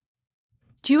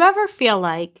Do you ever feel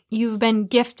like you've been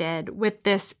gifted with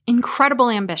this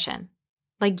incredible ambition?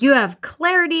 Like you have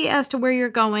clarity as to where you're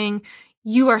going.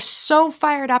 You are so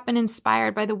fired up and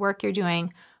inspired by the work you're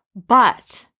doing,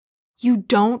 but you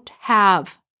don't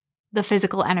have the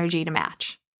physical energy to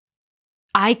match.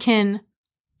 I can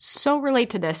so relate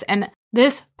to this. And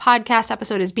this podcast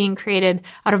episode is being created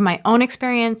out of my own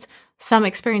experience, some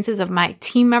experiences of my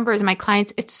team members and my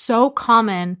clients. It's so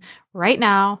common right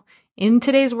now in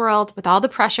today's world with all the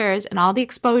pressures and all the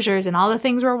exposures and all the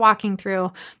things we're walking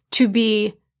through to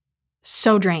be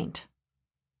so drained,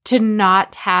 to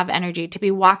not have energy, to be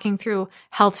walking through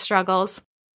health struggles.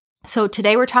 So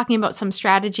today we're talking about some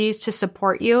strategies to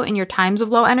support you in your times of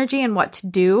low energy and what to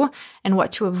do and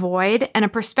what to avoid, and a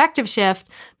perspective shift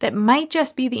that might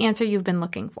just be the answer you've been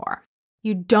looking for.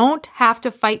 You don't have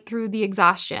to fight through the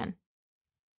exhaustion.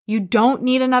 You don't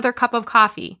need another cup of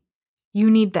coffee.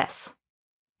 You need this.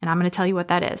 And I'm going to tell you what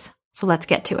that is. So let's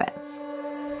get to it.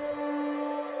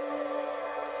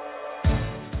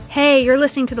 Hey, you're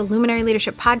listening to the Luminary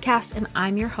Leadership Podcast, and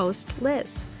I'm your host,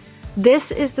 Liz.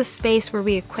 This is the space where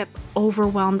we equip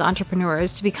overwhelmed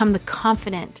entrepreneurs to become the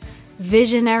confident,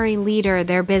 visionary leader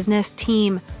their business,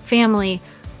 team, family,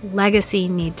 legacy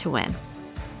need to win.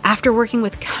 After working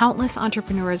with countless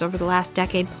entrepreneurs over the last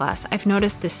decade plus, I've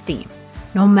noticed this theme.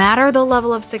 No matter the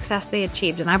level of success they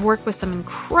achieved, and I've worked with some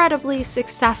incredibly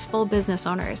successful business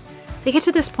owners, they get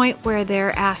to this point where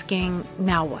they're asking,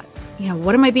 now what?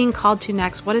 What am I being called to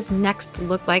next? What does next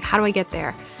look like? How do I get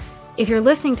there? If you're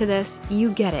listening to this,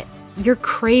 you get it. You're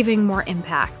craving more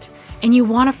impact, and you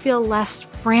want to feel less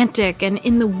frantic and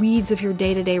in the weeds of your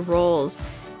day-to-day roles,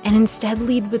 and instead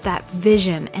lead with that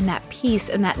vision and that peace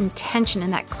and that intention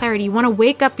and that clarity. You want to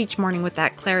wake up each morning with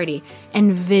that clarity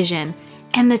and vision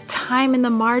and the time and the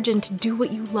margin to do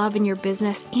what you love in your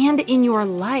business and in your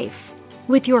life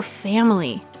with your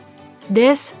family.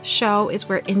 This show is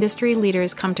where industry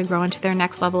leaders come to grow into their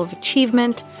next level of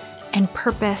achievement and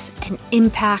purpose and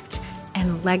impact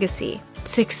and legacy,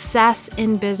 success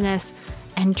in business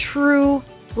and true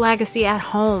legacy at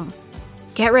home.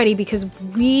 Get ready, because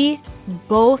we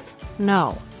both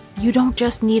know you don't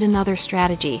just need another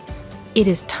strategy. It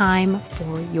is time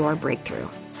for your breakthrough.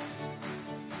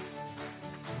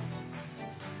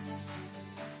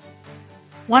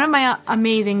 One of my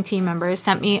amazing team members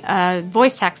sent me a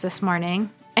voice text this morning,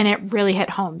 and it really hit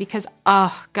home because,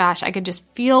 oh gosh, I could just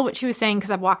feel what she was saying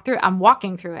because I'm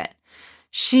walking through it.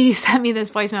 She sent me this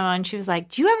voice memo and she was like,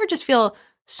 do you ever just feel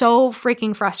so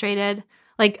freaking frustrated?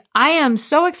 Like, I am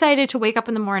so excited to wake up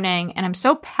in the morning and I'm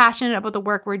so passionate about the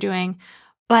work we're doing,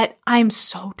 but I'm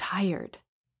so tired.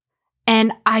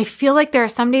 And I feel like there are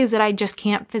some days that I just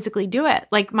can't physically do it.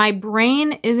 Like my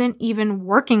brain isn't even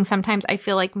working. Sometimes I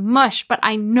feel like mush, but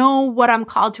I know what I'm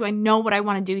called to. I know what I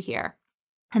want to do here.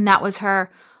 And that was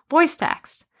her voice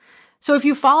text. So if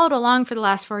you followed along for the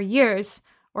last 4 years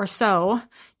or so,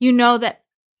 you know that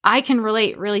I can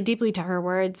relate really deeply to her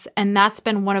words. And that's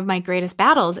been one of my greatest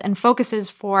battles and focuses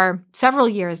for several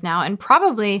years now, and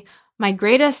probably my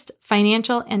greatest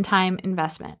financial and time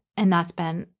investment. And that's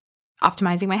been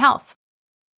optimizing my health.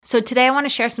 So today I want to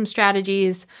share some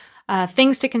strategies,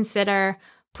 things to consider,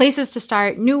 places to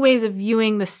start, new ways of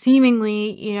viewing the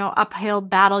seemingly, uphill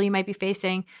battle you might be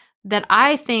facing that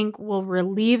I think will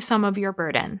relieve some of your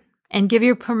burden and give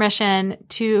you permission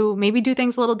to maybe do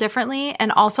things a little differently,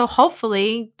 and also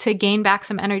hopefully to gain back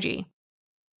some energy.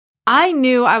 I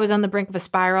knew I was on the brink of a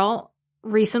spiral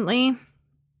recently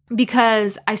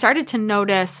because I started to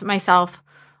notice myself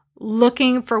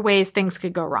looking for ways things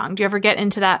could go wrong. Do you ever get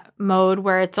into that mode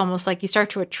where it's almost like you start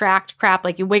to attract crap?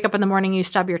 Like you wake up in the morning, you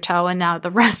stub your toe, and now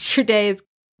the rest of your day is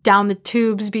down the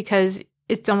tubes because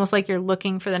it's almost like you're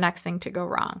looking for the next thing to go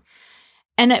wrong.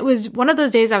 And it was one of those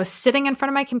days I was sitting in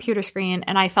front of my computer screen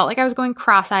and I felt like I was going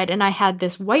cross-eyed, and I had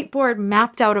this whiteboard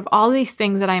mapped out of all these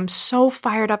things that I am so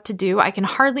fired up to do. I can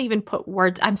hardly even put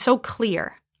words. I'm so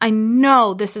clear. I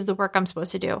know this is the work I'm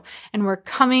supposed to do. And we're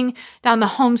coming down the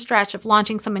home stretch of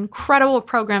launching some incredible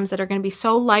programs that are going to be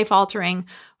so life-altering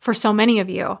for so many of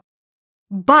you.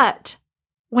 But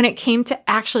when it came to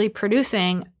actually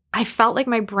producing, I felt like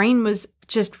my brain was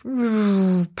just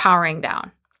powering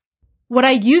down. What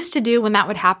I used to do when that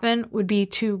would happen would be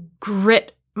to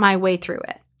grit my way through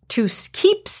it, to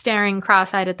keep staring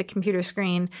cross-eyed at the computer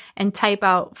screen and type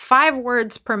out 5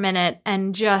 words per minute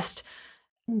and just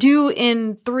do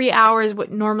in 3 hours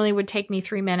what normally would take me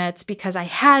 3 minutes because I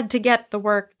had to get the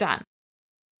work done.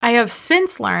 I have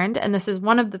since learned, and this is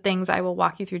one of the things I will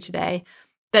walk you through today,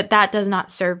 that does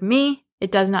not serve me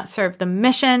It does not serve the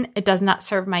mission. It does not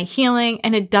serve my healing.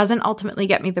 And it doesn't ultimately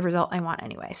get me the result I want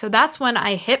anyway. So that's when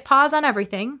I hit pause on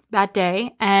everything that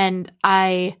day. And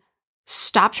I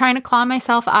stopped trying to claw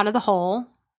myself out of the hole.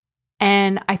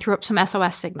 And I threw up some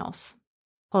SOS signals.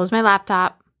 Closed my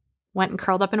laptop. Went and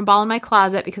curled up in a ball in my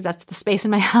closet because that's the space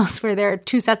in my house where there are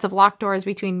 2 sets of locked doors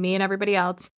between me and everybody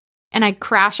else. And I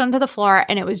crashed onto the floor,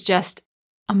 and it was just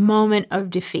a moment of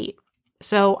defeat.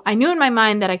 So I knew in my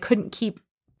mind that I couldn't keep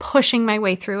pushing my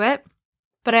way through it,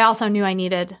 but I also knew I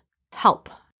needed help.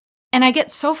 And I get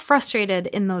so frustrated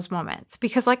in those moments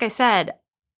because, like I said,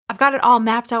 I've got it all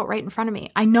mapped out right in front of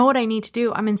me. I know what I need to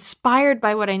do. I'm inspired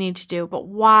by what I need to do, but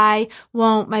why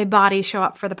won't my body show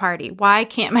up for the party? Why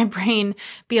can't my brain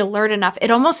be alert enough?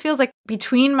 It almost feels like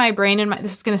between my brain and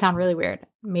this is going to sound really weird.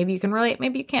 Maybe you can relate.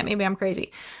 Maybe you can't. Maybe I'm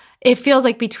crazy. It feels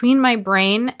like between my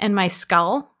brain and my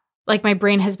skull, like my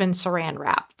brain has been saran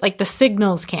wrapped. Like the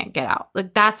signals can't get out.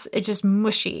 Like it's just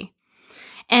mushy.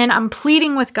 And I'm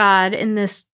pleading with God in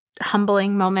this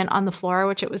humbling moment on the floor,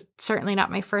 which it was certainly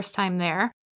not my first time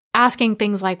there, asking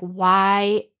things like,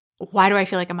 why do I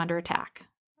feel like I'm under attack?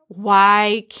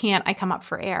 Why can't I come up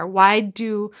for air? Why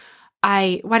does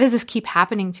this keep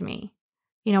happening to me?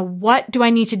 What do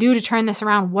I need to do to turn this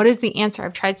around? What is the answer?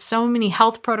 I've tried so many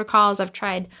health protocols. I've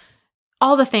tried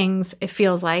all the things, it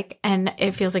feels like, and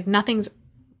it feels like nothing's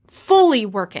fully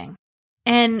working.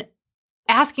 And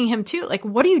asking him too, like,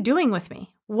 what are you doing with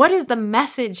me? What is the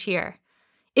message here?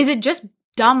 Is it just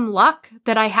dumb luck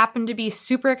that I happen to be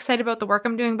super excited about the work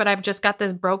I'm doing, but I've just got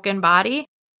this broken body?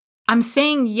 I'm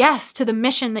saying yes to the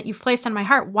mission that you've placed on my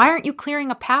heart. Why aren't you clearing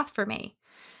a path for me?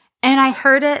 And I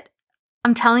heard it,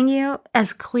 I'm telling you,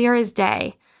 as clear as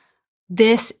day.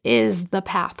 This is the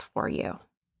path for you.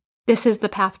 This is the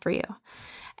path for you.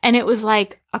 And it was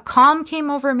like a calm came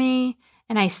over me,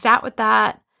 and I sat with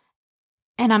that,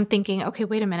 and I'm thinking, okay,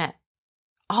 wait a minute.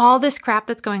 All this crap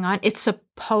that's going on, it's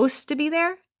supposed to be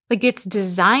there. Like it's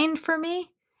designed for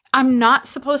me. I'm not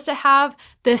supposed to have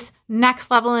this next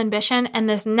level ambition and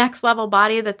this next level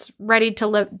body that's ready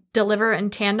to deliver in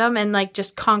tandem and like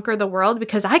just conquer the world,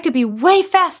 because I could be way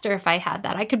faster if I had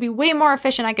that. I could be way more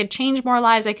efficient. I could change more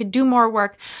lives. I could do more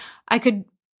work. I could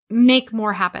make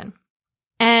more happen.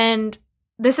 And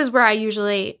this is where I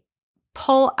usually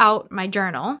pull out my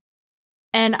journal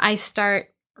and I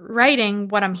start writing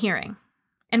what I'm hearing.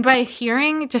 And by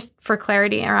hearing, just for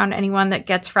clarity around anyone that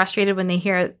gets frustrated when they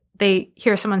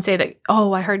hear someone say that,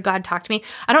 oh, I heard God talk to me.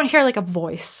 I don't hear like a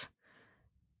voice.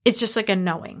 It's just like a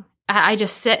knowing. I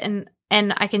just sit and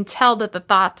I can tell that the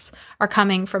thoughts are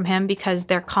coming from him because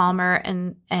they're calmer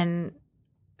and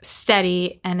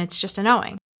steady, and it's just a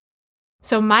knowing.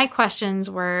 So my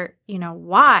questions were,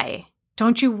 why?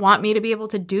 Don't you want me to be able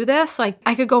to do this? Like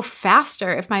I could go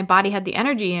faster if my body had the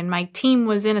energy and my team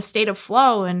was in a state of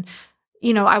flow and,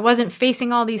 I wasn't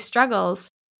facing all these struggles.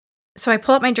 So I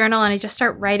pull up my journal and I just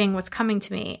start writing what's coming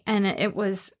to me. And it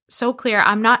was so clear.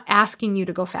 I'm not asking you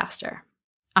to go faster.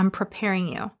 I'm preparing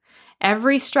you.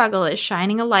 Every struggle is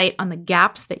shining a light on the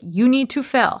gaps that you need to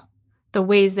fill, the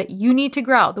ways that you need to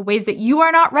grow, the ways that you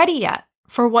are not ready yet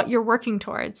for what you're working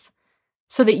towards,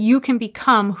 so that you can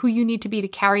become who you need to be to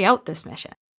carry out this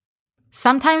mission.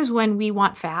 Sometimes when we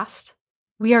want fast,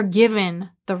 we are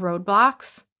given the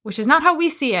roadblocks, which is not how we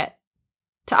see it.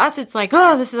 To us, it's like,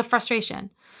 oh, this is a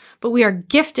frustration. But we are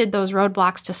gifted those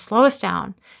roadblocks to slow us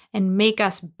down and make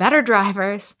us better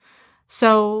drivers,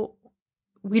 so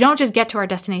we don't just get to our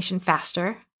destination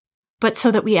faster, but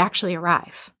so that we actually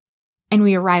arrive. And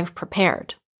we arrive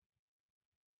prepared.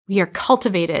 We are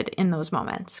cultivated in those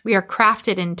moments. We are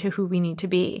crafted into who we need to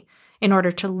be in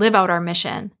order to live out our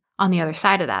mission on the other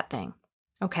side of that thing.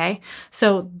 Okay?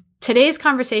 So today's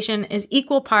conversation is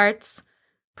equal parts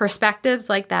perspectives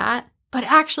like that, but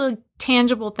actually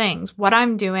tangible things, what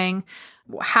I'm doing,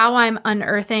 how I'm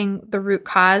unearthing the root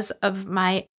cause of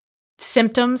my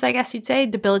symptoms, I guess you'd say,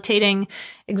 debilitating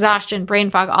exhaustion, brain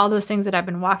fog, all those things that I've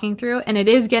been walking through. And it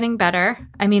is getting better.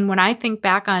 I mean, when I think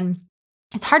back on,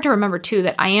 it's hard to remember too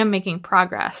that I am making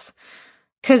progress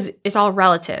because it's all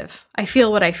relative. I feel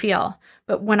what I feel.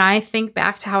 But when I think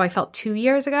back to how I felt 2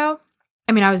 years ago,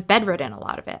 I mean, I was bedridden a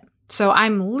lot of it. So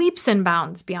I'm leaps and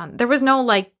bounds beyond. There was no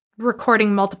like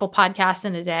recording multiple podcasts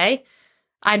in a day.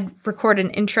 I'd record an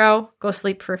intro, go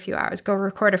sleep for a few hours, go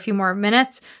record a few more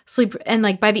minutes, sleep. And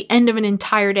like by the end of an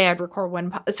entire day, I'd record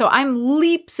one. So I'm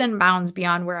leaps and bounds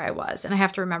beyond where I was. And I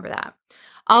have to remember that.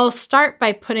 I'll start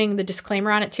by putting the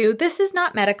disclaimer on it too. This is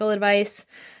not medical advice.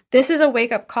 This is a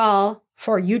wake-up call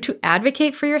for you to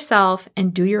advocate for yourself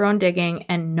and do your own digging,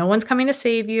 and no one's coming to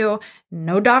save you.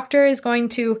 No doctor is going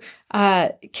to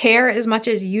care as much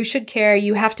as you should care.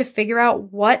 You have to figure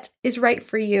out what is right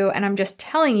for you. And I'm just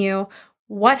telling you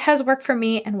what has worked for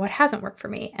me and what hasn't worked for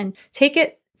me, and take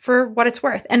it for what it's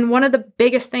worth. And one of the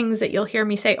biggest things that you'll hear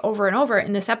me say over and over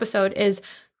in this episode is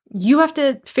you have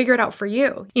to figure it out for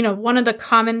you. One of the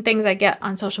common things I get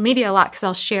on social media a lot, because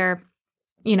I'll share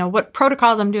what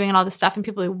protocols I'm doing and all this stuff. And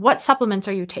people are like, what supplements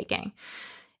are you taking?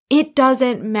 It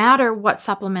doesn't matter what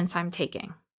supplements I'm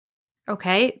taking.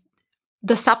 Okay.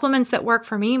 The supplements that work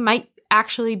for me might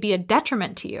actually be a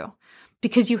detriment to you,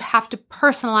 because you have to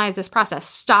personalize this process.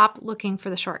 Stop looking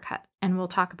for the shortcut. And we'll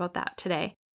talk about that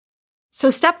today. So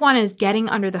step 1 is getting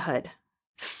under the hood,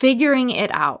 figuring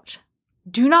it out.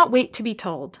 Do not wait to be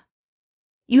told.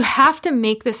 You have to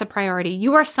make this a priority.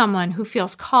 You are someone who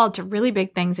feels called to really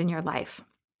big things in your life.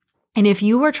 And if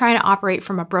you were trying to operate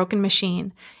from a broken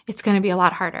machine, it's going to be a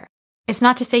lot harder. It's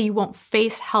not to say you won't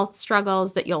face health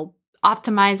struggles, that you'll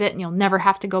optimize it and you'll never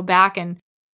have to go back. And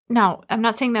no, I'm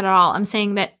not saying that at all. I'm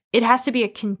saying that it has to be a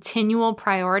continual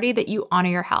priority that you honor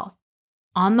your health.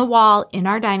 On the wall in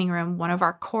our dining room, one of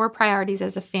our core priorities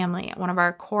as a family, one of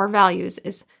our core values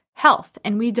is health.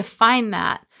 And we define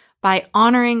that by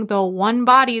honoring the one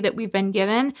body that we've been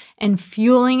given and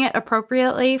fueling it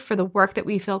appropriately for the work that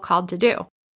we feel called to do.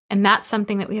 And that's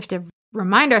something that we have to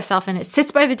remind ourselves, and it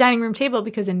sits by the dining room table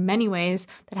because in many ways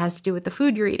that has to do with the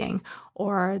food you're eating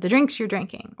or the drinks you're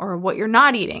drinking or what you're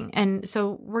not eating. And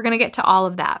so we're going to get to all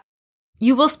of that.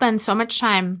 You will spend so much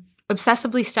time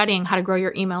obsessively studying how to grow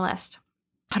your email list,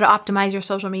 how to optimize your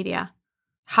social media,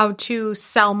 how to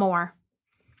sell more.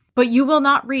 But you will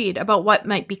not read about what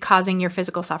might be causing your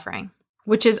physical suffering,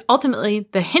 which is ultimately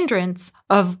the hindrance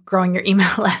of growing your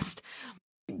email list,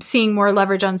 seeing more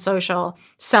leverage on social,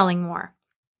 selling more,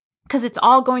 because it's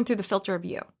all going through the filter of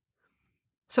you.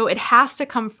 So it has to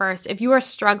come first. If you are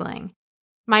struggling,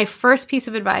 my first piece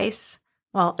of advice,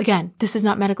 well, again, this is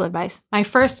not medical advice. My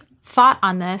first thought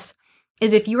on this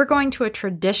is if you were going to a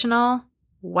traditional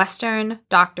Western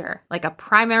doctor, like a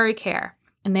primary care,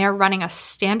 and they are running a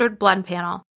standard blood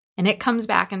panel, and it comes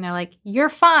back and they're like, you're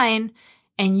fine,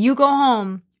 and you go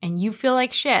home and you feel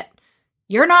like shit,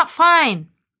 you're not fine.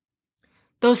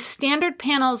 Those standard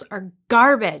panels are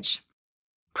garbage.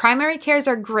 Primary cares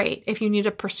are great if you need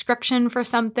a prescription for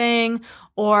something,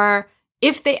 or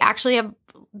if they actually have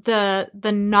the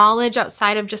knowledge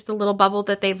outside of just the little bubble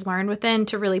that they've learned within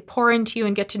to really pour into you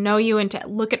and get to know you and to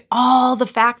look at all the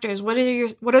factors. What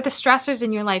are the stressors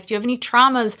in your life? Do you have any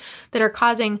traumas that are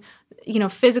causing,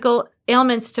 physical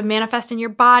ailments to manifest in your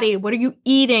body? What are you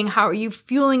eating? How are you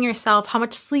fueling yourself? How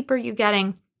much sleep are you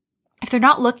getting? If they're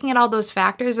not looking at all those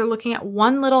factors, they're looking at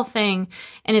one little thing,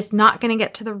 and it's not going to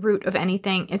get to the root of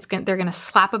anything. They're going to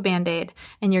slap a Band-Aid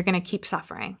and you're going to keep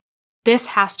suffering. This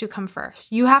has to come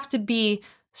first. You have to be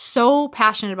so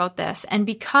passionate about this. And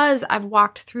because I've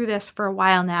walked through this for a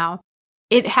while now,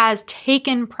 it has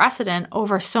taken precedent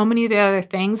over so many of the other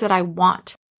things that I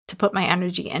want to put my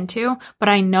energy into, but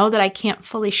I know that I can't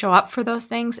fully show up for those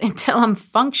things until I'm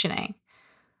functioning.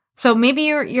 So maybe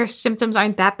your symptoms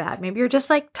aren't that bad. Maybe you're just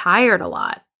like tired a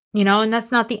lot, and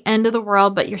that's not the end of the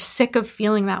world, but you're sick of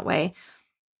feeling that way.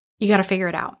 You got to figure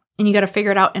it out. And you got to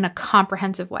figure it out in a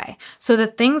comprehensive way. So the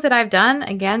things that I've done,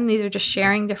 again, these are just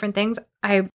sharing different things.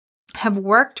 I have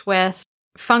worked with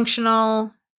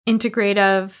functional,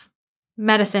 integrative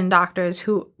medicine doctors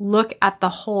who look at the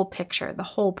whole picture, the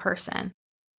whole person,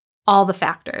 all the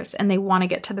factors, and they want to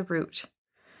get to the root.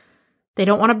 They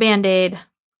don't want a Band-Aid.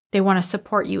 They want to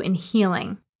support you in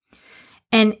healing.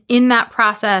 And in that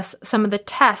process, some of the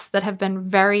tests that have been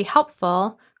very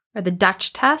helpful are the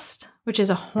Dutch test, which is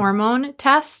a hormone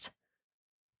test.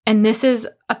 And this is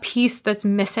a piece that's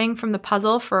missing from the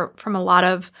puzzle from a lot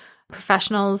of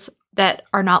professionals that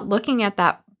are not looking at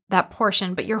that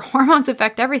portion. But your hormones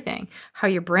affect everything, how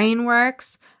your brain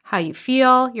works, how you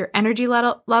feel, your energy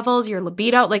levels, your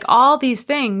libido, like all these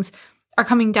things are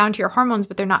coming down to your hormones,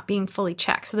 but they're not being fully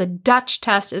checked. So the Dutch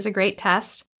test is a great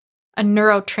test. A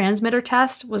neurotransmitter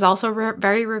test was also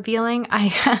very revealing.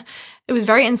 It was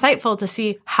very insightful to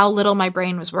see how little my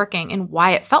brain was working and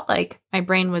why it felt like my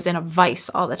brain was in a vice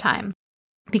all the time,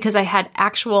 because I had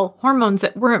actual hormones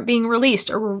that weren't being released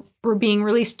or were being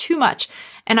released too much.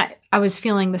 And I was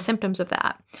feeling the symptoms of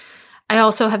that. I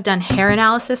also have done hair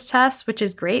analysis tests, which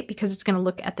is great because it's going to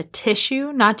look at the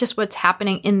tissue, not just what's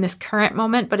happening in this current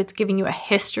moment, but it's giving you a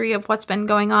history of what's been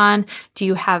going on. Do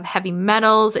you have heavy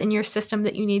metals in your system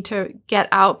that you need to get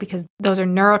out? Because those are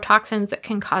neurotoxins that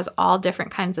can cause all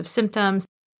different kinds of symptoms.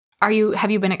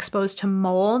 Have you been exposed to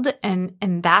mold and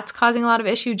that's causing a lot of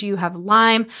issue? Do you have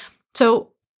Lyme?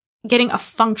 So getting a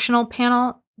functional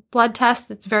panel blood test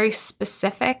that's very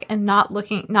specific and not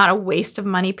a waste of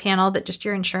money panel that just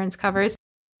your insurance covers.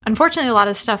 Unfortunately, a lot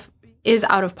of stuff is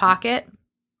out of pocket,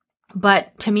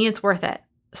 but to me, it's worth it.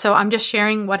 So I'm just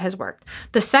sharing what has worked.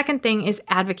 The second thing is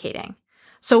advocating.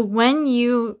 So when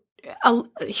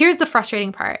here's the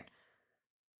frustrating part.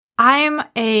 I'm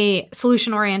a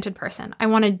solution-oriented person. I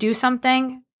want to do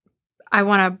something. I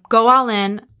want to go all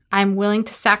in. I'm willing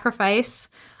to sacrifice.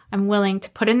 I'm willing to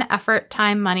put in the effort,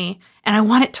 time, money, and I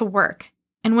want it to work.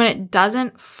 And when it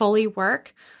doesn't fully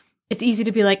work, it's easy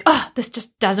to be like, oh, this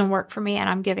just doesn't work for me and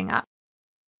I'm giving up.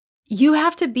 You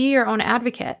have to be your own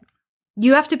advocate.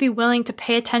 You have to be willing to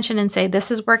pay attention and say, this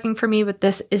is working for me, but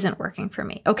this isn't working for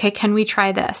me. Okay, can we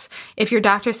try this? If your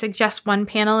doctor suggests one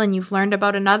panel and you've learned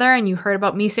about another and you heard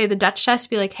about me say the Dutch test,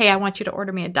 be like, hey, I want you to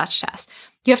order me a Dutch test.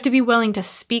 You have to be willing to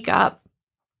speak up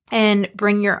and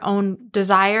bring your own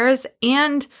desires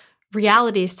and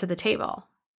realities to the table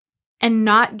and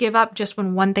not give up just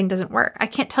when one thing doesn't work. I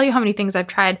can't tell you how many things I've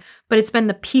tried, but it's been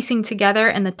the piecing together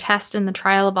and the test and the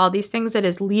trial of all these things that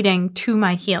is leading to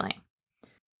my healing.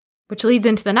 Which leads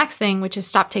into the next thing, which is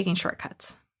stop taking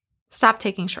shortcuts. Stop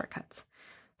taking shortcuts.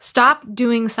 Stop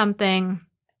doing something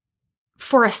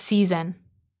for a season.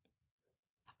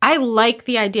 I like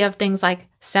the idea of things like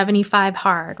 75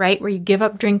 hard, right? Where you give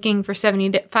up drinking for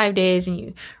 75 days and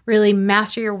you really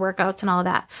master your workouts and all of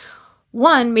that.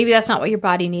 One, maybe that's not what your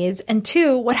body needs. And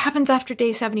two, what happens after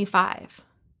day 75?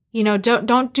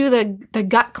 Don't do the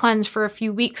gut cleanse for a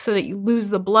few weeks so that you lose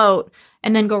the bloat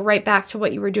and then go right back to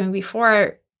what you were doing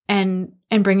before and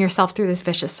bring yourself through this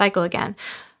vicious cycle again.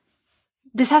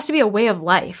 This has to be a way of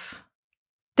life.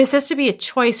 This has to be a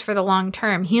choice for the long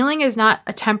term. Healing is not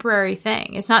a temporary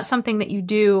thing. It's not something that you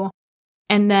do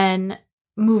and then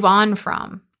move on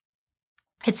from.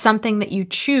 It's something that you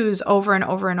choose over and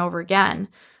over and over again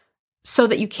so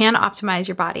that you can optimize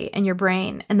your body and your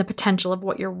brain and the potential of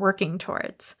what you're working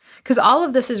towards. Because all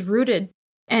of this is rooted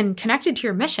and connected to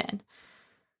your mission.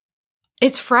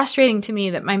 It's frustrating to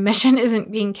me that my mission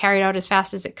isn't being carried out as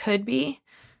fast as it could be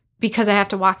because I have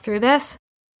to walk through this,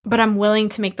 but I'm willing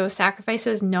to make those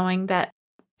sacrifices knowing that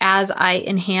as I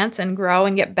enhance and grow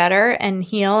and get better and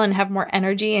heal and have more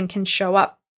energy and can show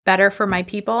up better for my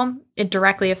people, it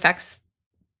directly affects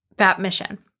that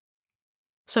mission.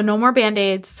 So no more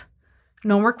Band-Aids,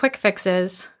 no more quick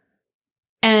fixes.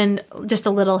 And just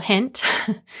a little hint,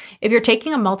 if you're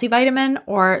taking a multivitamin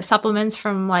or supplements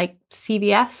from like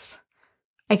CVS,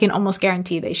 I can almost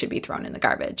guarantee they should be thrown in the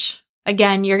garbage.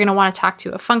 Again, you're going to want to talk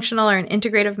to a functional or an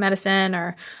integrative medicine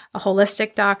or a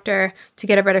holistic doctor to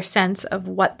get a better sense of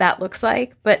what that looks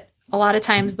like. But a lot of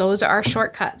times those are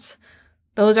shortcuts.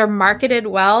 Those are marketed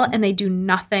well and they do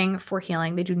nothing for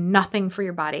healing. They do nothing for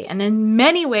your body. And in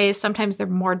many ways, sometimes they're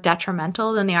more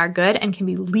detrimental than they are good and can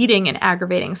be leading to and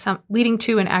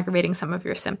aggravating some of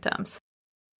your symptoms.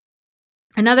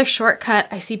 Another shortcut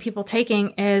I see people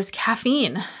taking is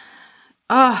caffeine.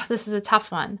 Oh, this is a tough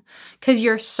one because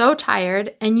you're so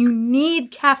tired and you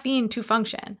need caffeine to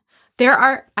function.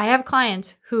 I have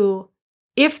clients who,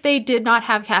 if they did not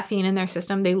have caffeine in their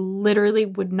system, they literally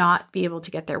would not be able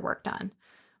to get their work done.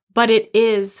 But it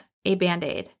is a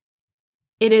Band-Aid.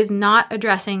 It is not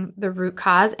addressing the root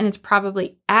cause, and it's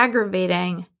probably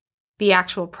aggravating the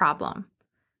actual problem.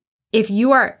 If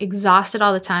you are exhausted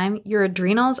all the time, your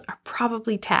adrenals are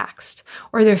probably taxed,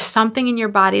 or there's something in your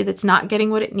body that's not getting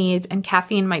what it needs, and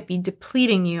caffeine might be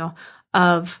depleting you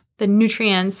of the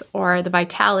nutrients or the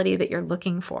vitality that you're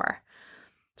looking for.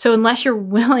 So unless you're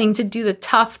willing to do the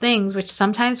tough things, which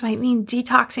sometimes might mean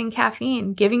detoxing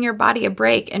caffeine, giving your body a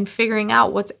break and figuring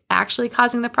out what's actually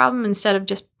causing the problem instead of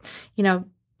just,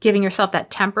 giving yourself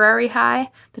that temporary high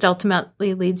that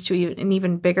ultimately leads to an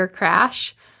even bigger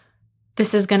crash,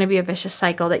 this is going to be a vicious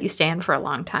cycle that you stay in for a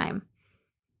long time.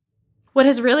 What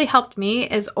has really helped me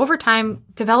is over time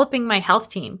developing my health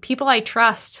team, people I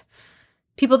trust,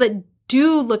 people that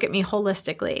do look at me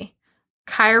holistically,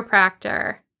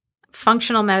 chiropractor,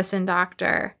 functional medicine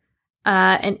doctor,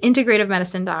 an integrative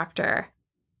medicine doctor,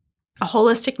 a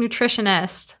holistic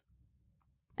nutritionist,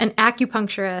 an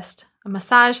acupuncturist, a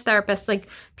massage therapist, like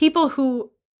people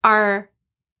who are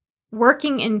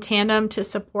working in tandem to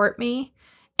support me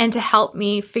and to help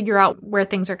me figure out where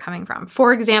things are coming from.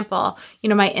 For example,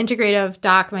 my integrative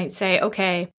doc might say,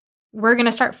 okay, we're going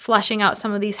to start flushing out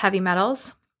some of these heavy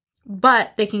metals,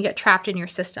 but they can get trapped in your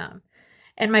system.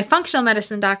 And my functional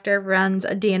medicine doctor runs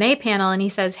a DNA panel and he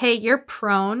says, hey, you're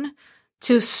prone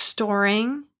to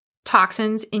storing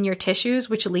toxins in your tissues,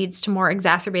 which leads to more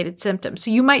exacerbated symptoms.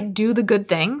 So you might do the good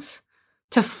things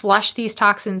to flush these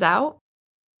toxins out,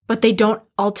 but they don't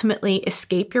ultimately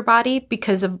escape your body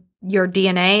because of your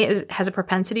DNA has a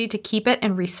propensity to keep it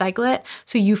and recycle it,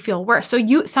 so you feel worse.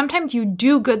 So sometimes you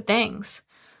do good things,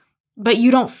 but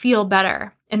you don't feel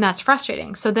better, and that's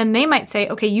frustrating. So then they might say,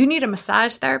 okay, you need a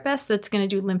massage therapist that's going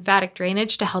to do lymphatic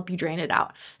drainage to help you drain it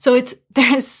out. So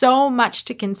there's so much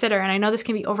to consider, and I know this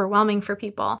can be overwhelming for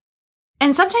people.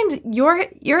 And sometimes your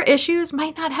issues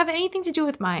might not have anything to do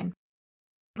with mine,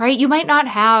 right? You might not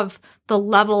have the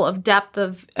level of depth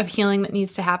of healing that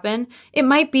needs to happen. It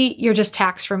might be you're just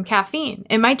taxed from caffeine.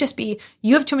 It might just be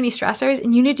you have too many stressors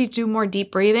and you need to do more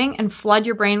deep breathing and flood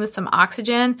your brain with some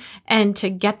oxygen and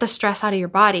to get the stress out of your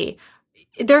body.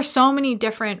 There's so many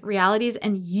different realities,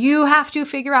 and you have to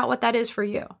figure out what that is for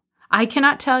you. I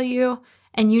cannot tell you,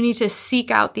 and you need to seek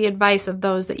out the advice of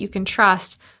those that you can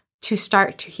trust to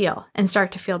start to heal and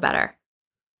start to feel better.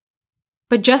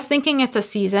 But just thinking it's a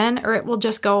season or it will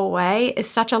just go away is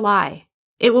such a lie.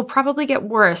 It will probably get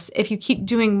worse if you keep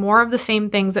doing more of the same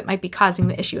things that might be causing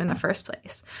the issue in the first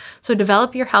place. So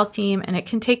develop your health team, and it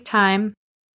can take time,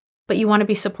 but you want to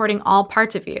be supporting all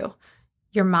parts of you.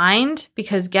 Your mind,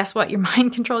 because guess what? Your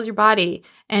mind controls your body,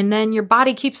 and then your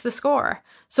body keeps the score.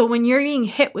 So when you're being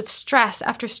hit with stress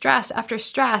after stress after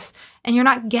stress, and you're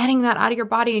not getting that out of your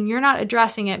body and you're not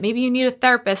addressing it, maybe you need a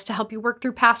therapist to help you work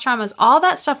through past traumas. All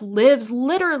that stuff lives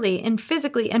literally and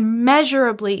physically and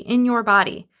measurably in your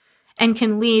body and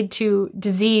can lead to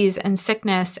disease and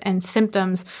sickness and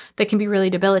symptoms that can be really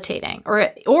debilitating or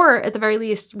at the very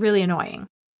least, really annoying.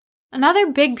 Another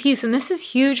big piece, and this is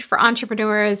huge for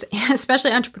entrepreneurs,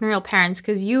 especially entrepreneurial parents,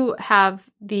 because you have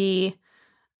the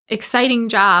exciting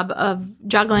job of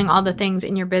juggling all the things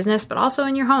in your business, but also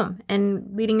in your home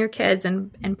and leading your kids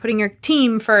and putting your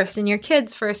team first and your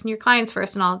kids first and your clients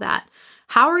first and all of that.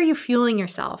 How are you fueling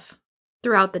yourself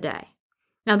throughout the day?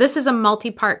 Now, this is a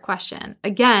multi-part question.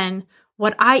 Again,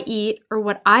 what I eat or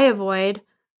what I avoid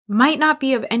might not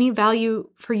be of any value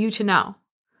for you to know,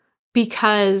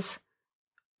 because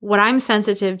what I'm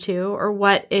sensitive to or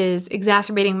what is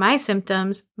exacerbating my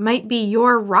symptoms might be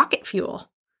your rocket fuel,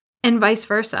 and vice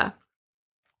versa.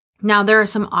 Now, there are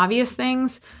some obvious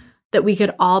things that we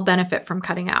could all benefit from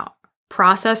cutting out.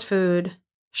 Processed food,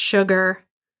 sugar,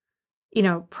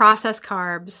 processed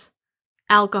carbs,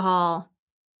 alcohol,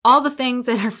 all the things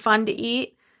that are fun to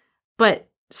eat, but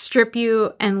strip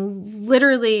you and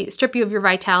literally strip you of your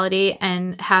vitality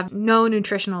and have no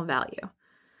nutritional value.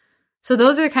 So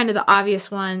those are kind of the obvious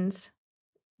ones.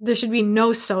 There should be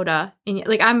no soda in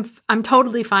like I'm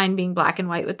totally fine being black and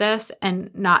white with this and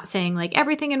not saying like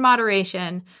everything in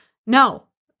moderation. No.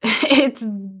 It's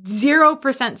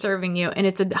 0% serving you, and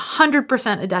it's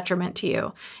 100% a detriment to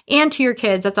you and to your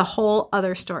kids. That's a whole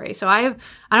other story. So I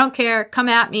don't care. Come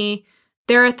at me.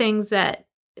 There are things that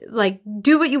like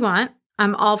do what you want.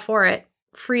 I'm all for it.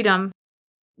 Freedom.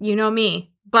 You know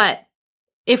me. But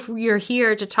if you're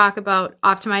here to talk about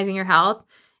optimizing your health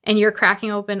and you're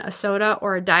cracking open a soda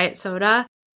or a diet soda,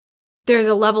 there's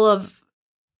a level of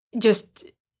just,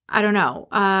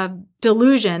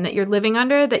 delusion that you're living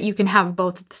under that you can have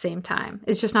both at the same time.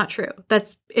 It's just not true.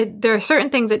 There are certain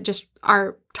things that just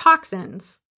are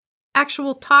toxins,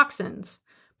 actual toxins,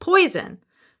 poison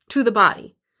to the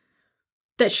body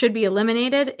that should be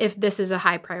eliminated if this is a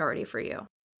high priority for you.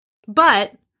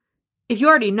 But if you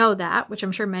already know that, which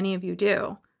I'm sure many of you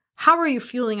do, how are you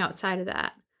fueling outside of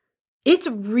that? It's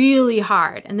really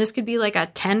hard, and this could be like a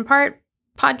 10-part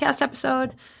podcast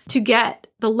episode, to get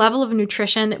the level of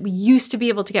nutrition that we used to be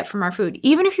able to get from our food.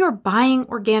 Even if you're buying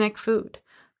organic food,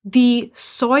 the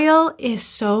soil is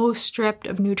so stripped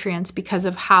of nutrients because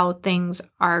of how things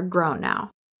are grown now.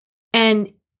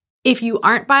 And if you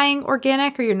aren't buying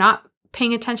organic or you're not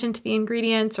paying attention to the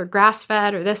ingredients or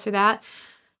grass-fed or this or that,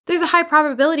 there's a high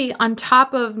probability on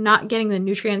top of not getting the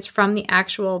nutrients from the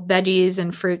actual veggies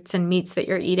and fruits and meats that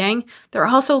you're eating, they're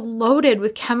also loaded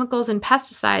with chemicals and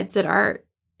pesticides that are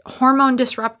hormone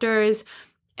disruptors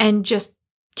and just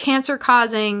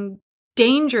cancer-causing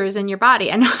dangers in your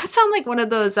body. I know I sound like one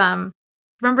of those,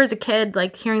 remember as a kid,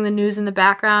 like hearing the news in the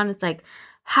background, it's like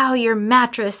how your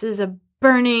mattress is a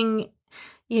burning,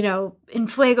 in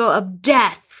fuego of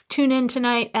death. Tune in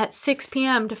tonight at 6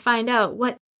 p.m. to find out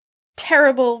what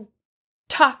terrible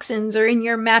toxins are in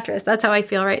your mattress. That's how I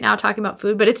feel right now talking about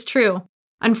food, but it's true.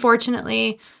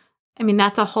 Unfortunately,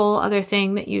 that's a whole other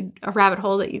thing a rabbit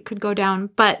hole that you could go down.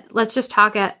 But let's just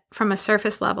talk from a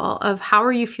surface level of how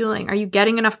are you fueling? Are you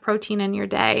getting enough protein in your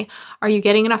day? Are you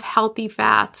getting enough healthy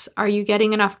fats? Are you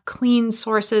getting enough clean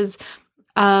sources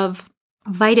of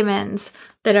vitamins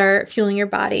that are fueling your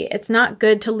body? It's not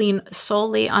good to lean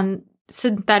solely on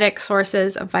synthetic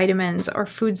sources of vitamins or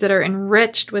foods that are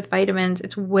enriched with vitamins,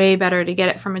 it's way better to get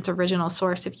it from its original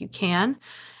source if you can.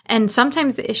 And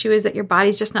sometimes the issue is that your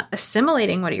body's just not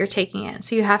assimilating what you're taking in.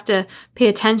 So you have to pay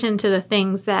attention to the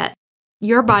things that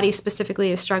your body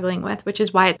specifically is struggling with, which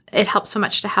is why it helps so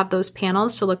much to have those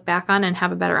panels to look back on and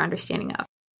have a better understanding of.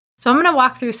 So I'm going to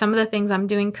walk through some of the things I'm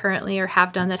doing currently or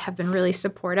have done that have been really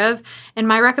supportive. And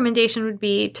my recommendation would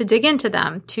be to dig into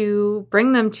them, to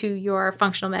bring them to your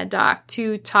functional med doc,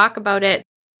 to talk about it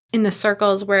in the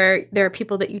circles where there are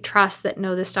people that you trust that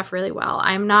know this stuff really well.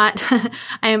 I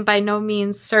am by no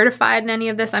means certified in any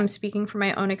of this. I'm speaking from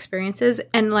my own experiences.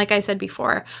 And like I said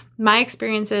before, my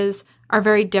experiences are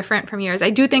very different from yours.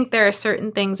 I do think there are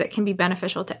certain things that can be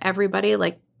beneficial to everybody,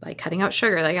 like cutting out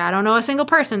sugar. Like, I don't know a single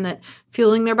person that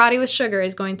fueling their body with sugar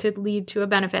is going to lead to a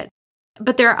benefit.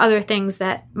 But there are other things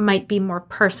that might be more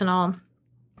personal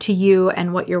to you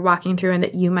and what you're walking through and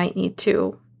that you might need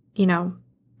to,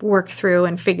 work through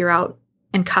and figure out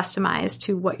and customize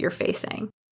to what you're facing.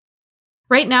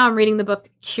 Right now, I'm reading the book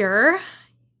Cure.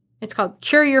 It's called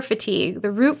Cure Your Fatigue,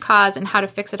 The Root Cause and How to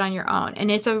Fix It on Your Own.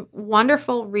 And it's a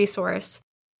wonderful resource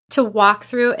to walk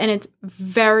through, and it's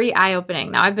very eye-opening.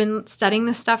 Now, I've been studying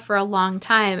this stuff for a long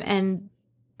time, and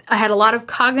I had a lot of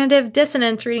cognitive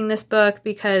dissonance reading this book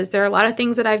because there are a lot of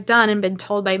things that I've done and been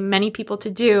told by many people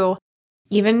to do,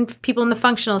 even people in the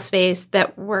functional space,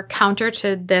 that were counter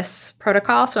to this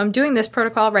protocol. So I'm doing this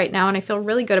protocol right now, and I feel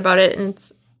really good about it, and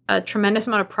it's a tremendous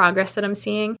amount of progress that I'm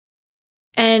seeing.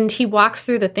 And he walks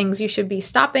through the things you should be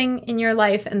stopping in your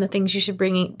life and the things you should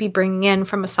be bringing in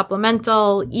from a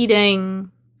supplemental,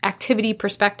 eating, activity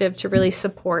perspective to really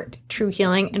support true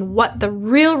healing and what the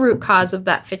real root cause of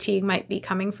that fatigue might be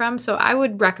coming from. So I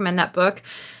would recommend that book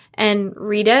and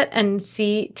read it and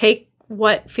take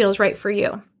what feels right for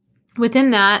you.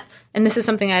 Within that, and this is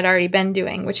something I'd already been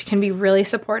doing, which can be really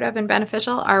supportive and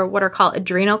beneficial, are what are called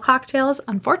adrenal cocktails.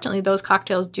 Unfortunately, those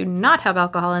cocktails do not have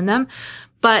alcohol in them,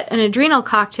 but an adrenal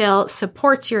cocktail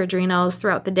supports your adrenals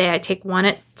throughout the day. I take one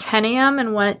at 10 a.m.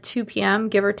 and one at 2 p.m.,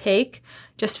 give or take.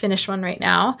 Just finished one right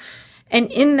now.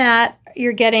 And in that,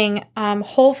 you're getting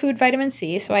whole food vitamin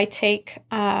C. So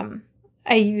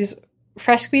I use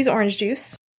fresh squeezed orange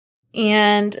juice,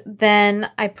 and then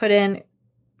I put in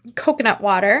coconut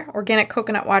water, organic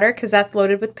coconut water, because that's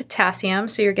loaded with potassium.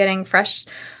 So you're getting fresh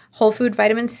whole food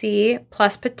vitamin C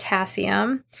plus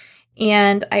potassium.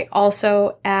 And I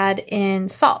also add in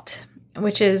salt,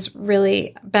 which is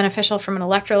really beneficial from an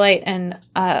electrolyte and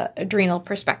adrenal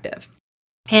perspective.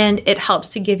 And it helps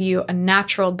to give you a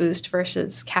natural boost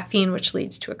versus caffeine, which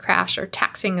leads to a crash or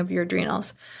taxing of your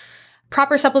adrenals.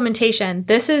 Proper supplementation.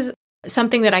 This is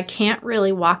something that I can't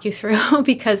really walk you through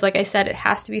because, like I said, it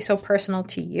has to be so personal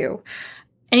to you.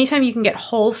 Anytime you can get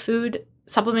whole food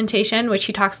supplementation, which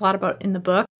he talks a lot about in the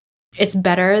book, it's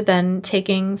better than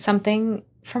taking something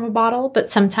from a bottle, but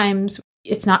sometimes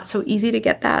it's not so easy to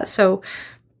get that. So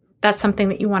that's something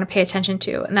that you want to pay attention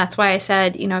to. And that's why I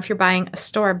said, if you're buying a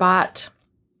store-bought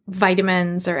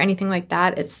vitamins or anything like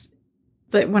that, it's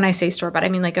when I say store-bought, I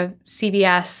mean like a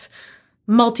CVS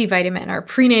multivitamin or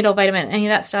prenatal vitamin, any of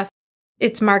that stuff.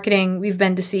 It's marketing. We've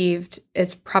been deceived.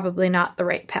 It's probably not the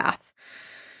right path.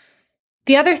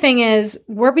 The other thing is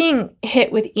we're being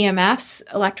hit with EMFs,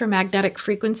 electromagnetic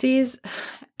frequencies.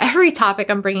 Every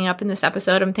topic I'm bringing up in this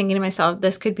episode, I'm thinking to myself,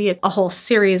 this could be a whole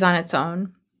series on its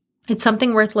own. It's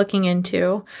something worth looking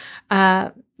into.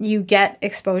 You get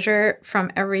exposure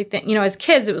from everything. As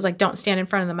kids, it was like, don't stand in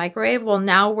front of the microwave. Well,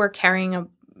 now we're carrying a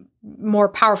more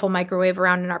powerful microwave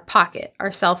around in our pocket,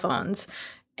 our cell phones,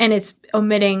 and it's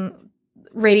emitting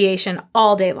radiation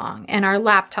all day long, and our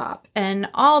laptop and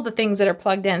all the things that are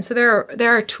plugged in. So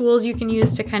there are tools you can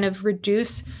use to kind of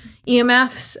reduce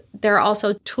EMFs. There are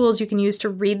also tools you can use to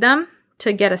read them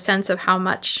to get a sense of how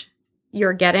much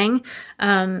you're getting.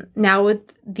 Now with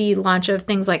the launch of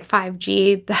things like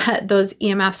 5G, that those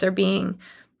EMFs are being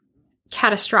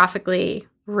catastrophically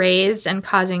raised and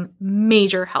causing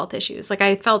major health issues. Like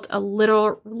I felt a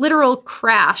literal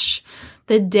crash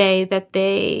the day that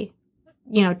they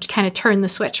kind of turn the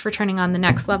switch for turning on the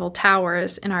next level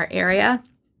towers in our area.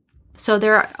 So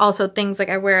there are also things like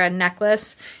I wear a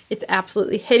necklace. It's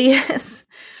absolutely hideous,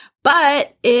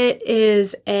 but it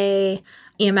is a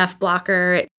EMF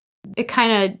blocker. It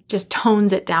kind of just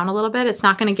tones it down a little bit. It's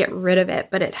not going to get rid of it,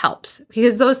 but it helps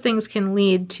because those things can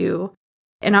lead to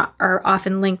and are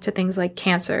often linked to things like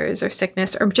cancers or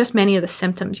sickness or just many of the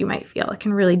symptoms you might feel. It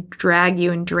can really drag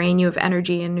you and drain you of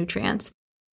energy and nutrients.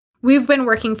 We've been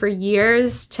working for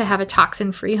years to have a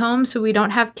toxin-free home, so we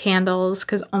don't have candles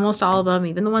because almost all of them,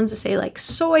 even the ones that say like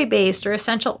soy-based or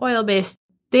essential oil-based,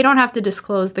 they don't have to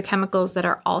disclose the chemicals that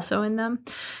are also in them.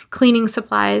 Cleaning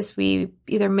supplies we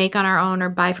either make on our own or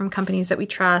buy from companies that we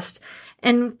trust.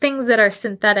 And things that are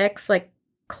synthetics like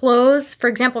clothes, for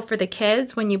example, for the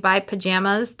kids, when you buy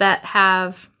pajamas that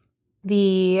have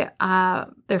they're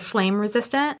flame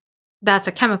resistant, that's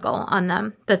a chemical on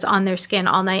them that's on their skin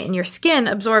all night, and your skin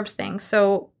absorbs things.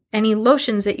 So any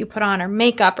lotions that you put on or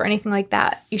makeup or anything like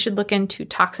that, you should look into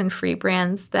toxin-free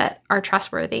brands that are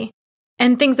trustworthy.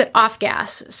 And things that off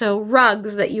gas, so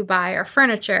rugs that you buy or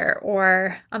furniture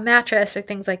or a mattress or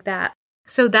things like that.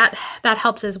 So that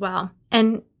helps as well.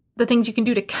 And the things you can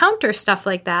do to counter stuff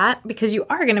like that, because you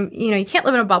are going to, you can't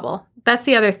live in a bubble. That's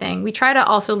the other thing. We try to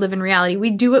also live in reality.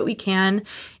 We do what we can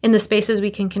in the spaces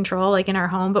we can control, like in our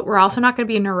home, but we're also not going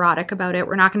to be neurotic about it.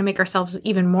 We're not going to make ourselves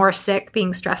even more sick,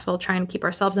 being stressful, trying to keep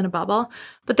ourselves in a bubble.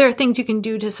 But there are things you can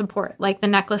do to support, like the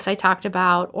necklace I talked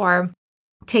about, or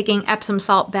taking Epsom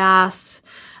salt baths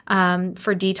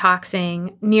for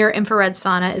detoxing. Near infrared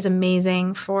sauna is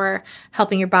amazing for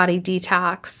helping your body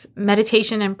detox.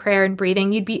 Meditation and prayer and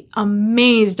breathing, you'd be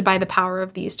amazed by the power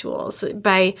of these tools,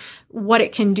 by what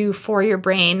it can do for your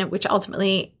brain, which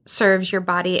ultimately serves your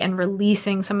body and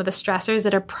releasing some of the stressors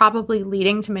that are probably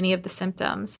leading to many of the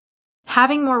symptoms.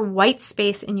 Having more white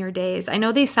space in your days. I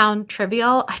know these sound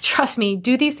trivial. Trust me,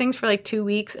 do these things for like 2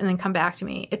 weeks and then come back to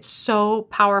me. It's so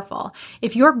powerful.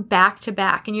 If you're back to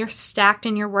back and you're stacked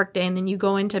in your workday and then you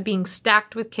go into being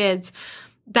stacked with kids,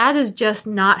 that is just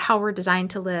not how we're designed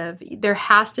to live. There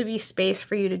has to be space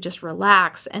for you to just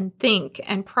relax and think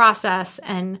and process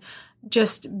and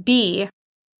just be.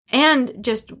 And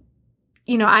just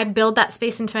I build that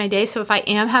space into my day. So if I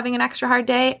am having an extra hard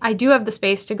day, I do have the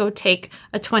space to go take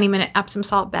a 20-minute Epsom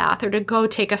salt bath, or to go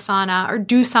take a sauna, or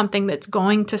do something that's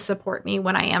going to support me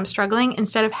when I am struggling,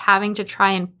 instead of having to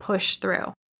try and push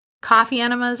through. Coffee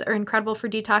enemas are incredible for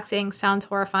detoxing. Sounds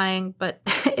horrifying, but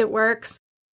it works.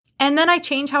 And then I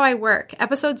change how I work.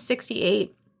 Episode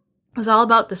 68 was all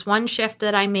about this one shift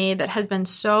that I made that has been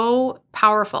so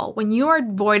powerful. When you are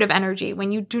void of energy,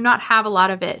 when you do not have a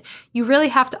lot of it, you really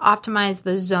have to optimize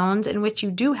the zones in which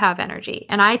you do have energy.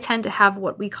 And I tend to have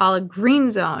what we call a green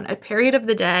zone, a period of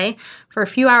the day for a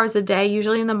few hours a day,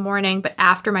 usually in the morning, but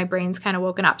after my brain's kind of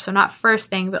woken up. So not first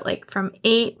thing, but like from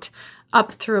 8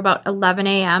 up through about 11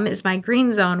 a.m. is my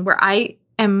green zone, where I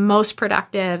am most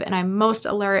productive and I'm most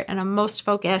alert and I'm most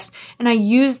focused. And I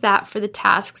use that for the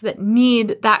tasks that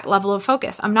need that level of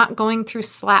focus. I'm not going through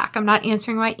Slack. I'm not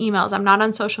answering my emails. I'm not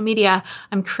on social media.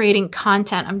 I'm creating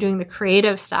content. I'm doing the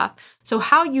creative stuff. So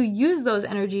how you use those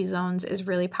energy zones is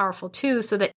really powerful too,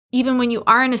 so that even when you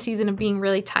are in a season of being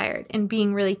really tired and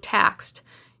being really taxed,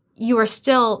 you are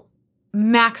still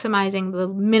maximizing the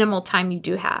minimal time you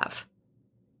do have.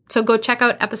 So go check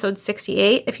out episode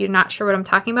 68 if you're not sure what I'm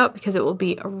talking about, because it will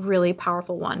be a really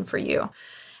powerful one for you.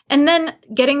 And then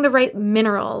getting the right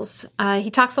minerals.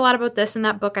 He talks a lot about this in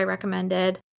that book I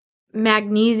recommended.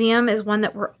 Magnesium is one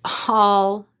that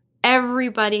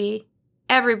everybody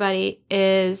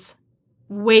is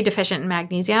way deficient in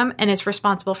magnesium, and it's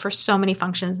responsible for so many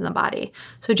functions in the body.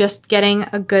 So just getting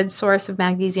a good source of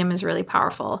magnesium is really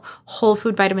powerful. Whole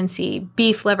food vitamin C,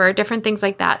 beef liver, different things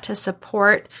like that to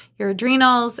support your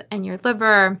adrenals and your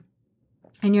liver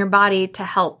and your body to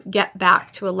help get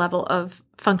back to a level of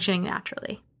functioning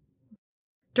naturally.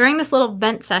 During this little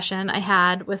vent session I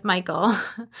had with Michael,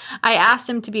 I asked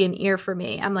him to be an ear for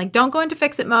me. I'm like, don't go into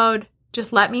fix-it mode.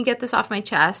 Just let me get this off my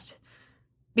chest,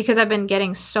 because I've been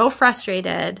getting so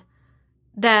frustrated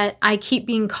that I keep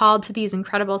being called to these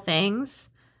incredible things,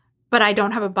 but I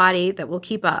don't have a body that will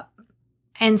keep up.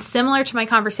 And similar to my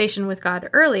conversation with God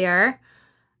earlier,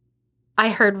 I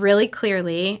heard really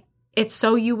clearly, it's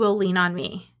so you will lean on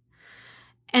me.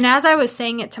 And as I was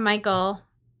saying it to Michael,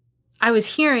 I was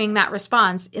hearing that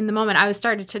response in the moment. I was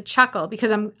started to chuckle,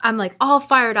 because I'm like all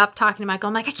fired up talking to Michael.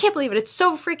 I'm like, I can't believe it. It's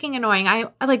so freaking annoying. I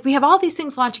like, we have all these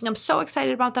things launching. I'm so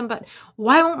excited about them, but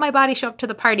why won't my body show up to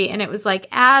the party? And it was like,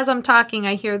 as I'm talking,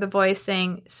 I hear the voice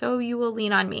saying, so you will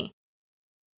lean on me.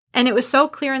 And it was so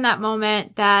clear in that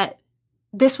moment that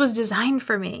this was designed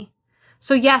for me.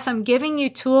 So yes, I'm giving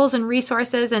you tools and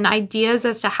resources and ideas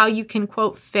as to how you can,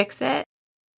 quote, fix it.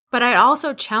 But I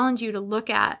also challenge you to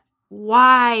look at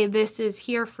why this is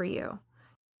here for you.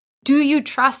 Do you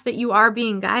trust that you are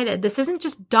being guided? This isn't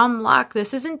just dumb luck.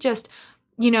 This isn't just,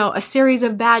 a series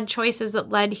of bad choices that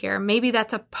led here. Maybe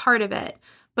that's a part of it.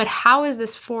 But how is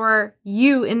this for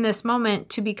you in this moment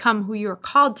to become who you're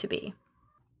called to be?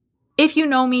 If you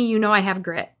know me, you know I have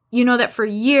grit. You know that for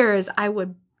years I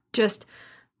would just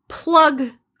plug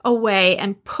away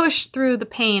and push through the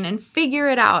pain and figure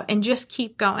it out and just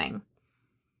keep going.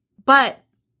 But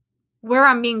where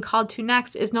I'm being called to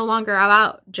next is no longer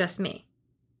about just me.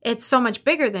 It's so much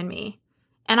bigger than me.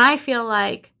 And I feel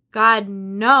like God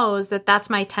knows that that's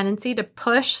my tendency to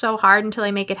push so hard until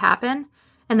I make it happen.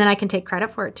 And then I can take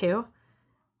credit for it too.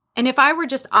 And if I were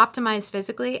just optimized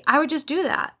physically, I would just do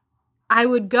that. I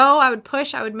would go, I would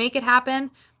push, I would make it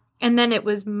happen. And then it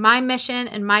was my mission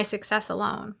and my success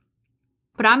alone.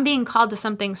 But I'm being called to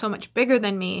something so much bigger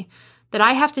than me that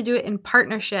I have to do it in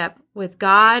partnership with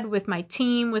God, with my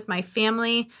team, with my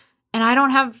family. And I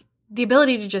don't have the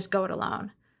ability to just go it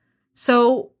alone.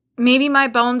 So maybe my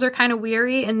bones are kind of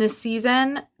weary in this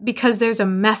season because there's a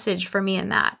message for me in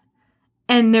that.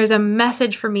 And there's a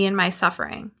message for me in my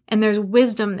suffering. And there's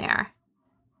wisdom there.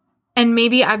 And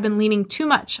maybe I've been leaning too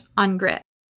much on grit.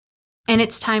 And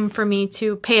it's time for me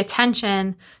to pay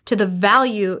attention to the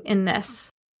value in this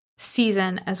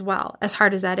season as well, as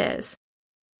hard as that is.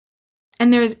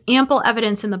 And there's ample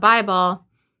evidence in the Bible,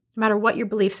 no matter what your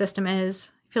belief system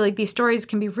is. I feel like these stories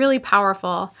can be really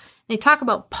powerful. They talk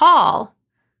about Paul,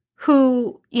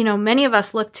 who, many of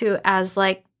us look to as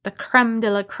like the creme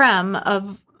de la creme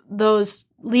of those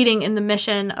leading in the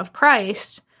mission of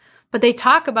Christ. But they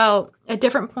talk about at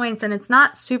different points, and it's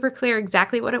not super clear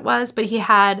exactly what it was, but he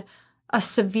had a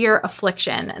severe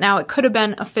affliction. Now, it could have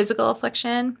been a physical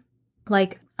affliction,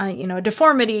 like, a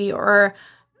deformity or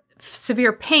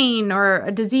severe pain or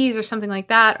a disease or something like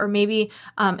that, or maybe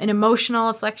an emotional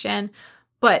affliction.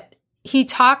 But he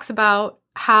talks about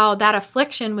how that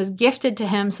affliction was gifted to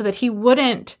him so that he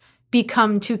wouldn't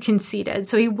become too conceited,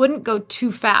 so he wouldn't go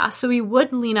too fast, so he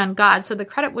would lean on God, so the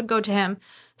credit would go to him.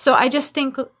 So I just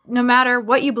think no matter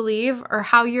what you believe or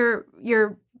how you're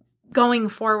going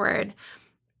forward,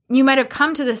 you might have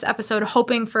come to this episode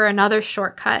hoping for another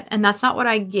shortcut, and that's not what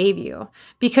I gave you,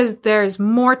 because there's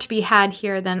more to be had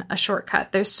here than a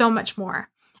shortcut. There's so much more.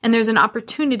 And there's an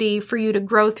opportunity for you to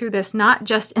grow through this, not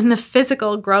just in the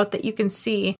physical growth that you can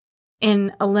see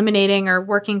in eliminating or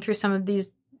working through some of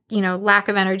these, lack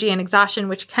of energy and exhaustion,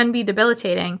 which can be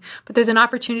debilitating, but there's an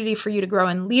opportunity for you to grow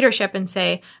in leadership and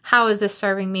say, how is this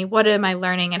serving me? What am I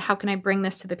learning? And how can I bring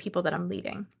this to the people that I'm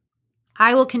leading?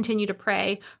 I will continue to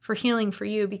pray for healing for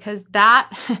you, because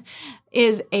that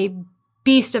is a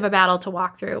beast of a battle to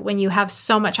walk through when you have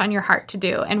so much on your heart to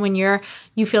do and when you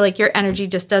feel like your energy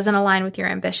just doesn't align with your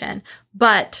ambition.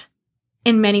 But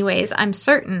in many ways, I'm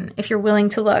certain if you're willing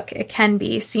to look, it can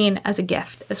be seen as a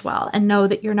gift as well, and know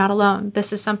that you're not alone.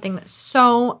 This is something that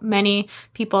so many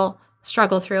people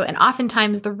struggle through. And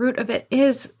oftentimes the root of it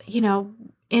is,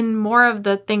 in more of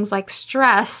the things like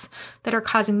stress that are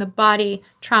causing the body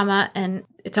trauma and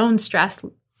its own stress,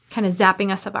 kind of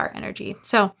zapping us of our energy.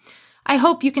 So I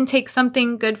hope you can take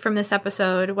something good from this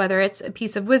episode, whether it's a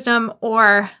piece of wisdom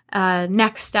or a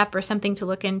next step or something to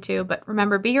look into. But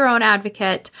remember, be your own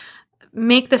advocate,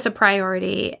 make this a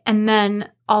priority, and then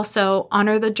also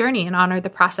honor the journey and honor the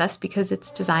process, because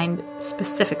it's designed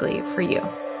specifically for you.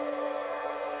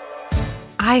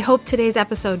 I hope today's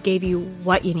episode gave you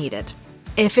what you needed.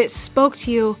 If it spoke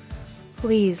to you,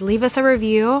 please leave us a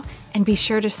review and be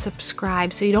sure to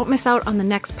subscribe so you don't miss out on the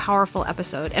next powerful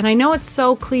episode. And I know it's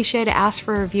so cliche to ask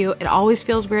for a review. It always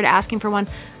feels weird asking for one,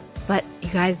 but you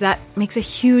guys, that makes a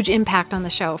huge impact on the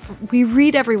show. We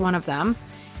read every one of them,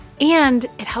 and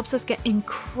it helps us get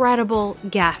incredible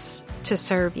guests to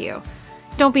serve you.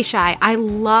 Don't be shy. I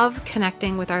love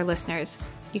connecting with our listeners.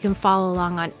 You can follow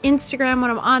along on Instagram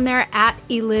when I'm on there at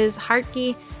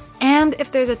ElizHartke. And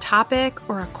if there's a topic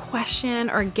or a question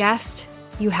or a guest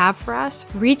you have for us,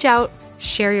 reach out,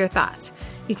 share your thoughts.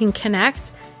 You can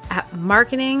connect at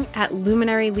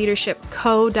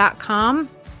marketing@luminaryleadershipco.com.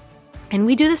 And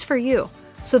we do this for you.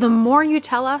 So the more you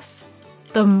tell us,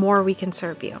 the more we can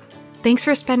serve you. Thanks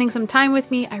for spending some time with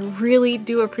me. I really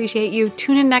do appreciate you.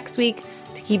 Tune in next week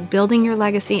to keep building your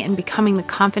legacy and becoming the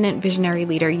confident visionary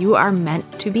leader you are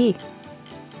meant to be.